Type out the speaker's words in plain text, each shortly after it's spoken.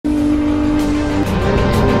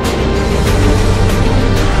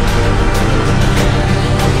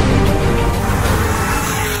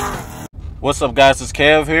What's up, guys? It's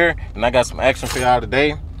Kev here, and I got some action for y'all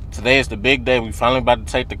today. Today is the big day. We finally about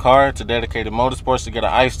to take the car to Dedicated Motorsports to get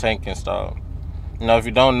an ice tank installed. You know, if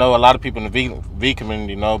you don't know, a lot of people in the V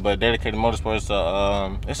community know, but Dedicated Motorsports,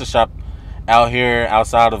 it's a shop out here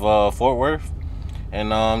outside of Fort Worth,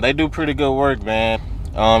 and they do pretty good work, man.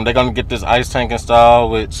 They're gonna get this ice tank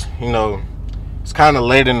installed, which, you know, it's kind of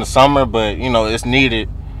late in the summer, but you know it's needed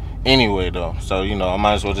anyway though. So you know, I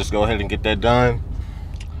might as well just go ahead and get that done.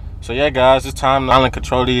 So yeah, guys, it's time to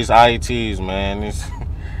control these IETs, man.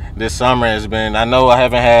 This summer has been, I know I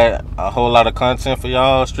haven't had a whole lot of content for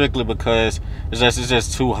y'all strictly because it's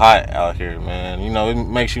just too hot out here, man. You know, it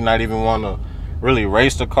makes you not even want to really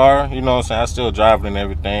race the car, you know what I'm saying? I still drive it and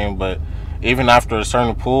everything, but even after a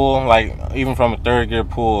certain pull, like even from a third gear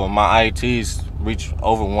pull, my IETs reach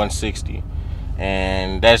over 160,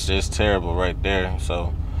 and that's just terrible right there.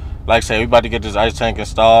 So like I said, we about to get this ice tank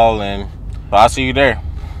installed, and I'll see you there.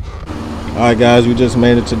 Alright guys, we just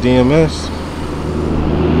made it to DMS.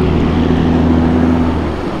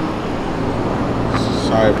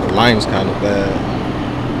 Sorry, the line's kind of bad.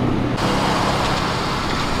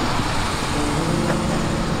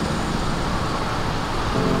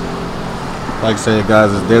 Like I said,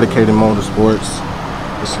 guys, it's Dedicated Motorsports.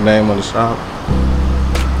 It's the name of the shop.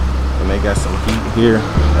 And they got some heat here,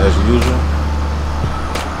 as usual.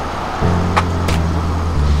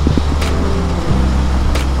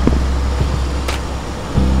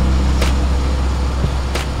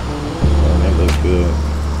 Good.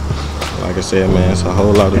 Like I said, man, it's a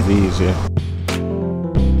whole lot of V's here.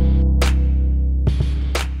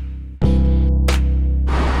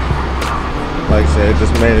 Like I said,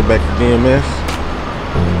 just made it back to DMS.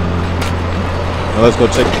 Now let's go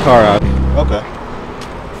check the car out. Okay.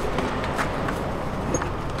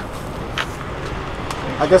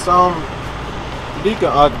 I guess you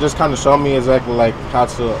can just kind of show me exactly like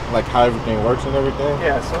how everything works and everything.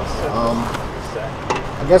 Yeah. So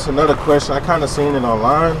I guess another question, I kind of seen it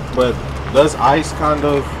online, but does ice kind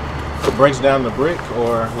of breaks down the brick,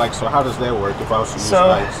 or like, so how does that work if I was to use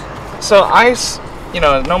ice? So ice, you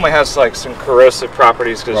know, it normally has like some corrosive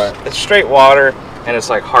properties because right. It's straight water and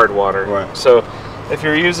it's like hard water. Right. So if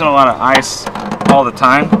you're using a lot of ice all the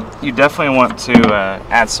time, you definitely want to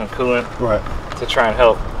add some coolant to try and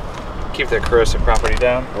help keep the corrosive property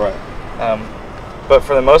down. Right. But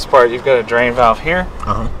for the most part, you've got a drain valve here.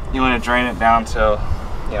 You want to drain it down till,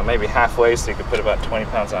 you know, maybe halfway, so you could put about 20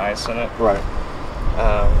 pounds of ice in it. Right.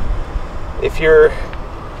 If you're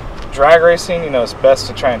drag racing, you know, it's best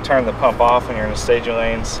to try and turn the pump off when you're in the staging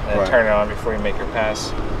lanes and turn it on before you make your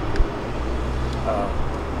pass.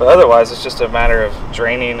 But otherwise, it's just a matter of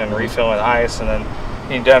draining and refilling with ice, and then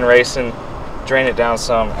when you're done racing, drain it down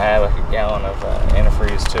some, add like a gallon of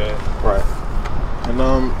antifreeze to it. Right. And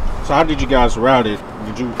so how did you guys route it?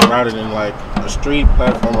 Did you route it in like a street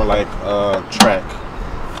platform or like track?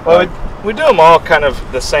 Well, we do them all kind of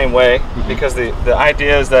the same way, because the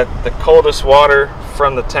idea is that the coldest water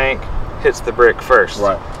from the tank hits the brick first.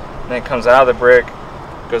 Right. And then it comes out of the brick,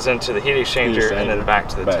 goes into the heat exchanger, and then back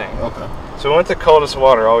to the tank. Okay. So we want the coldest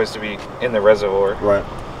water always to be in the reservoir. Right.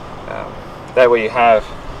 That way you have,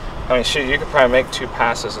 I mean, shoot, you could probably make 2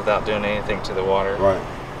 passes without doing anything to the water. Right.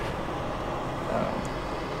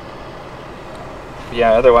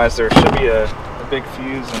 Yeah, otherwise there should be a big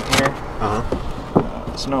fuse in here.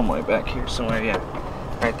 It's normally back here somewhere, yeah.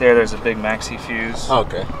 Right there, there's a big maxi fuse.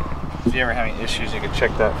 Okay. If you ever have any issues, you can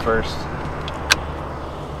check that first.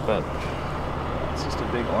 But it's just a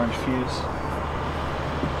big orange fuse.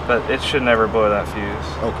 But it should never blow that fuse.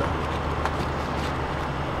 Okay.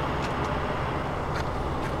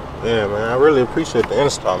 Yeah, man, I really appreciate the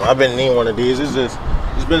install. I've been needing one of these. It's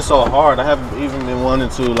been so hard. I haven't even been wanting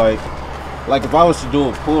to like if I was to do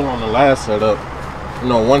a pull on the last setup, you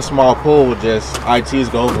know, one small pull would just ITs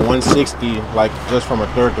go over 160, like just from a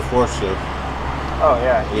third to fourth shift. Oh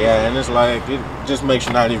yeah. Yeah, and it's like it just makes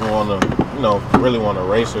you not even want to, you know, really want to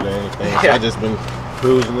race it or anything. Yeah. So I just been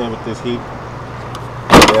cruising in with this heat.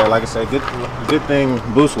 Yeah, like I said, good thing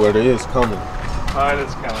boost weather is coming. Oh, it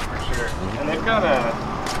is coming for sure. And they've got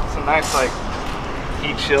some nice like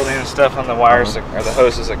heat shielding and stuff on the wires or the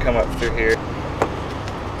hoses that come up through here.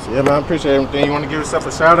 So yeah, man, I appreciate everything. You want to give yourself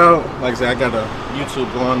a shout out? Like I said, I got a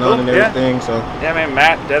YouTube going on and everything. So yeah, man,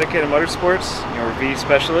 Matt, Dedicated Motorsports, your V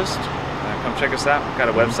specialist. Come check us out. We've got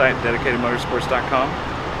a website, dedicatedmotorsports.com.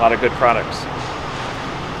 A lot of good products.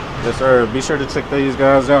 Yes, sir. Be sure to check these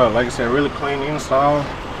guys out. Like I said, really clean install.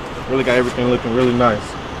 Really got everything looking really nice.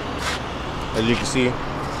 As you can see,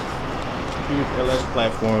 huge LS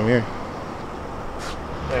platform here.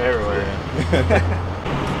 They're everywhere. Yeah.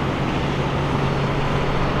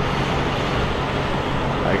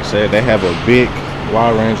 Like I said, they have a big,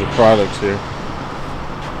 wide range of products here.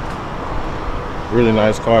 Really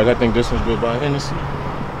nice cars. I think this one's built by Hennessy.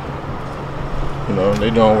 You know, they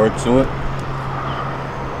doing work to it.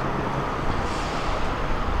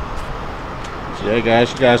 So yeah,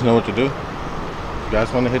 guys, you guys know what to do. If you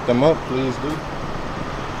guys want to hit them up, please do.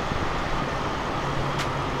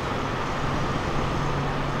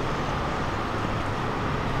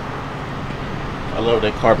 I love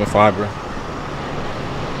that carbon fiber.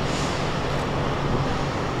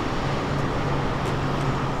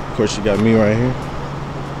 Of course, you got me right here.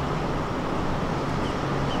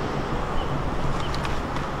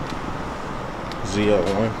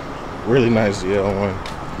 ZL1. Really nice ZL1.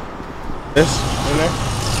 This in there.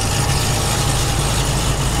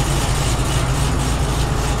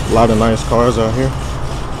 A lot of nice cars out here.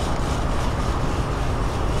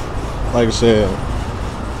 Like I said,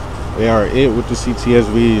 they are it with the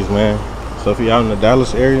CTSVs, man. So if you're out in the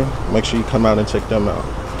Dallas area, make sure you come out and check them out.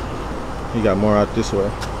 You got more out this way.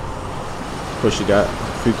 Of course, you got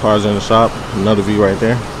a few cars in the shop. Another view right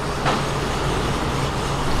there.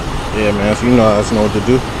 Yeah, man, so you know what to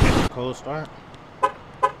do. Cold start.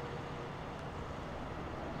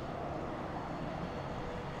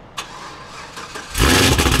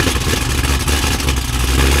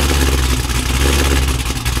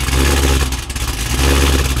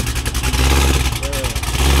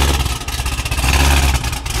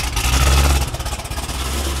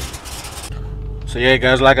 So yeah,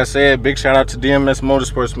 guys, like I said, big shout out to DMS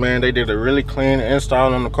Motorsports, man. They did a really clean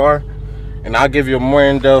install on the car, and I'll give you a more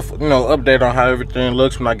in-depth, you know, update on how everything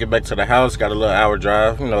looks when I get back to the house. Got a little hour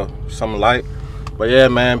drive, you know, some light. But yeah,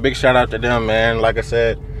 man, big shout out to them, man. Like I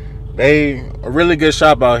said, they a really good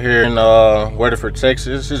shop out here in Weatherford,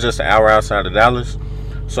 Texas. It's just an hour outside of Dallas.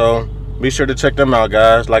 So be sure to check them out,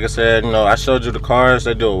 guys. Like I said, you know, I showed you the cars.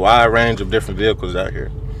 They do a wide range of different vehicles out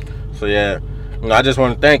here. So yeah. You know, I just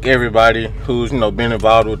want to thank everybody who's, you know, been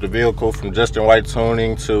involved with the vehicle, from Justin White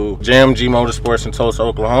Tuning to JMG Motorsports in Tulsa,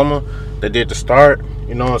 Oklahoma. They did the start,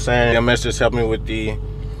 you know what I'm saying? MS just helped me with the,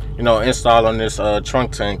 you know, install on this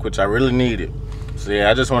trunk tank, which I really needed. So yeah,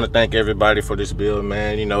 I just want to thank everybody for this build,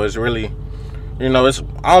 man. You know, it's really, you know, it's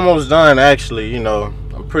almost done actually. You know,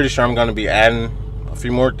 I'm pretty sure I'm going to be adding a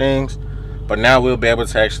few more things, but now we'll be able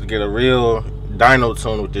to actually get a real dyno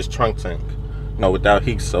tune with this trunk tank. You know, without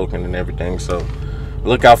heat soaking and everything. So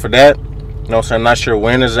look out for that. You know what I'm saying? I'm not sure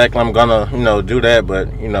when exactly I'm gonna, you know, do that,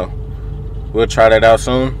 but you know, we'll try that out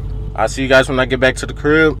soon. I'll see you guys when I get back to the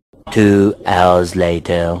crib. 2 hours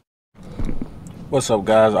later. What's up,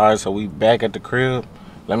 guys? Alright, so we back at the crib.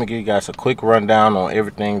 Let me give you guys a quick rundown on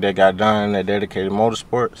everything that got done at Dedicated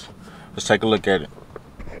Motorsports. Let's take a look at it.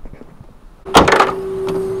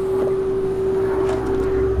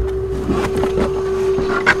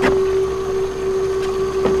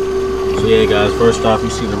 So yeah, guys, first off,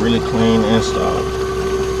 you see the really clean install.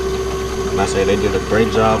 And I say they did a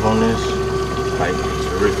great job on this. Like, it's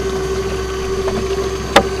terrific.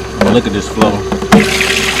 And look at this flow.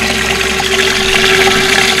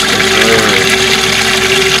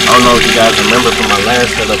 I don't know if you guys remember from my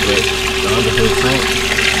last setup with the underhood tank.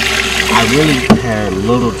 I really had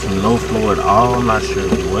little to no flow at all. I'm not sure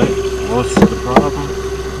what was the problem,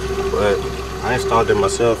 but I installed it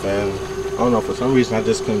myself, and I don't know, for some reason I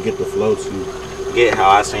just couldn't get the flow to get how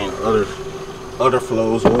I seen other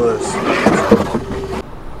flows was.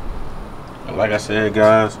 And like I said,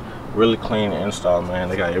 guys, really clean install, man.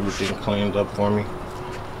 They got everything cleaned up for me.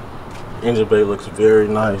 Engine bay looks very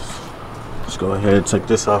nice. Let's go ahead and take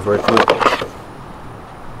this off right quick.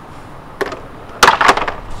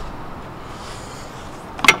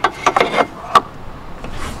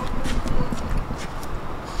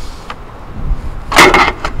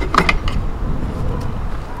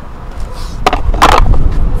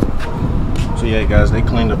 Yeah, guys, they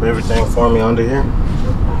cleaned up everything for me under here.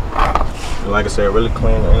 And like I said, really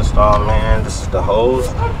clean install, man. This is the hose.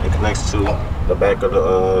 It connects to the back of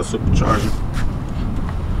the supercharger.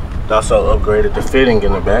 They also upgraded the fitting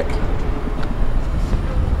in the back.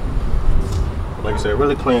 Like I said,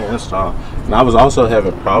 really clean install. And I was also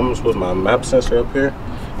having problems with my map sensor up here,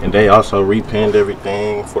 and they also repinned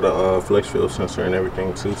everything for the flex fuel sensor and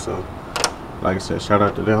everything too. So like I said, shout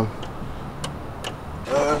out to them.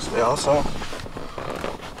 They also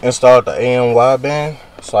installed the AM wideband,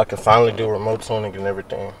 so I can finally do remote tuning and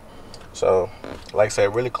everything. So like I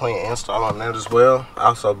said, really clean install on that as well. I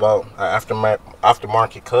also bought an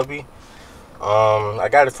aftermarket cubby. I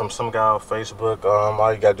got it from some guy on Facebook.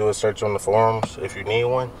 All you gotta do is search on the forums if you need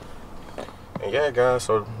one. And yeah, guys,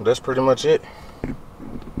 so that's pretty much it.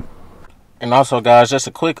 And also, guys, just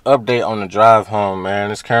a quick update on the drive home, man.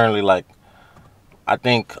 It's currently like I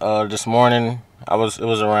think this morning it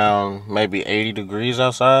was around maybe 80 degrees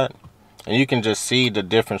outside, and you can just see the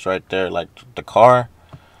difference right there. Like the car,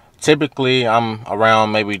 typically I'm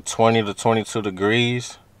around maybe 20 to 22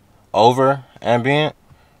 degrees over ambient,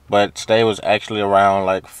 but today was actually around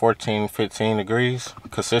like 14, 15 degrees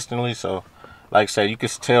consistently. So like I said, you can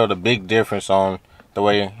tell the big difference on the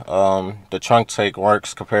way the trunk tank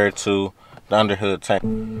works compared to the underhood tank.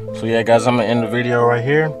 So yeah guys, I'm gonna end the video right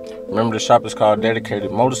here. Remember, the shop is called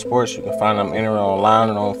Dedicated Motorsports. You can find them anywhere online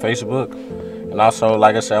and on Facebook. And also,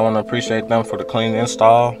 like I said, I want to appreciate them for the clean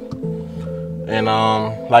install. And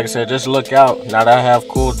like I said, just look out. Now that I have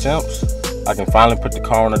cool temps, I can finally put the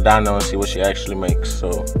car on the dyno and see what she actually makes. So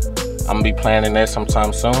I'm gonna be planning that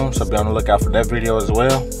sometime soon, so be on the lookout for that video as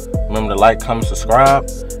well. Remember to like, comment, subscribe,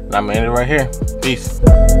 and I'm gonna end it right here. Peace.